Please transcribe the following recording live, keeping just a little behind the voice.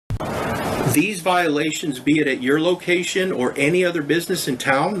these violations, be it at your location or any other business in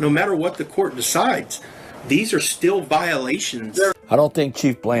town, no matter what the court decides, these are still violations. I don't think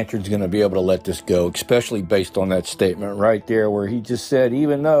Chief Blanchard's going to be able to let this go, especially based on that statement right there where he just said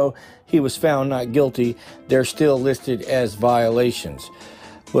even though he was found not guilty, they're still listed as violations.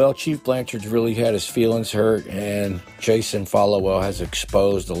 Well, Chief Blanchard's really had his feelings hurt, and Jason Followell has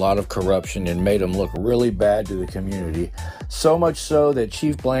exposed a lot of corruption and made him look really bad to the community. So much so that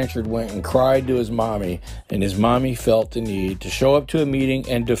Chief Blanchard went and cried to his mommy, and his mommy felt the need to show up to a meeting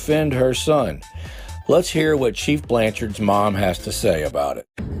and defend her son. Let's hear what Chief Blanchard's mom has to say about it.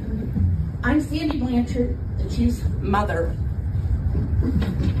 I'm Sandy Blanchard, the Chief's mother.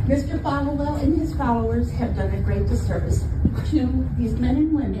 Mr. Followell and his followers have done a great disservice to these men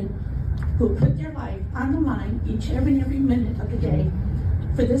and women who put their life on the line each and every minute of the day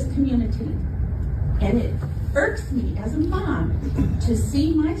for this community. And it irks me as a mom to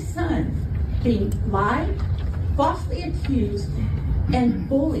see my son being lied, falsely accused, and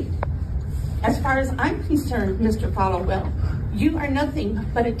bullied. As far as I'm concerned, Mr. Followell, you are nothing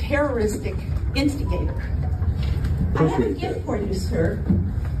but a terroristic instigator. I have a gift for you, sir,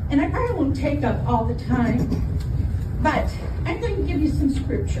 and I probably won't take up all the time, but I'm going to give you some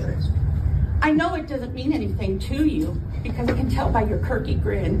scripture. I know it doesn't mean anything to you because I can tell by your quirky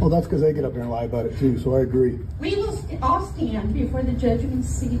grin. Well, that's because they get up there and lie about it too, so I agree. We will all stand before the judgment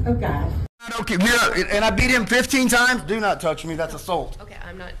seat of God. Okay, and I beat him 15 times. Do not touch me. That's assault. Okay,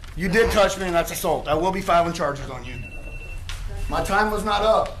 I'm not. You did touch me, and that's assault. I will be filing charges on you. My time was not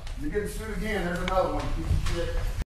up. You're getting sued again. There's another one.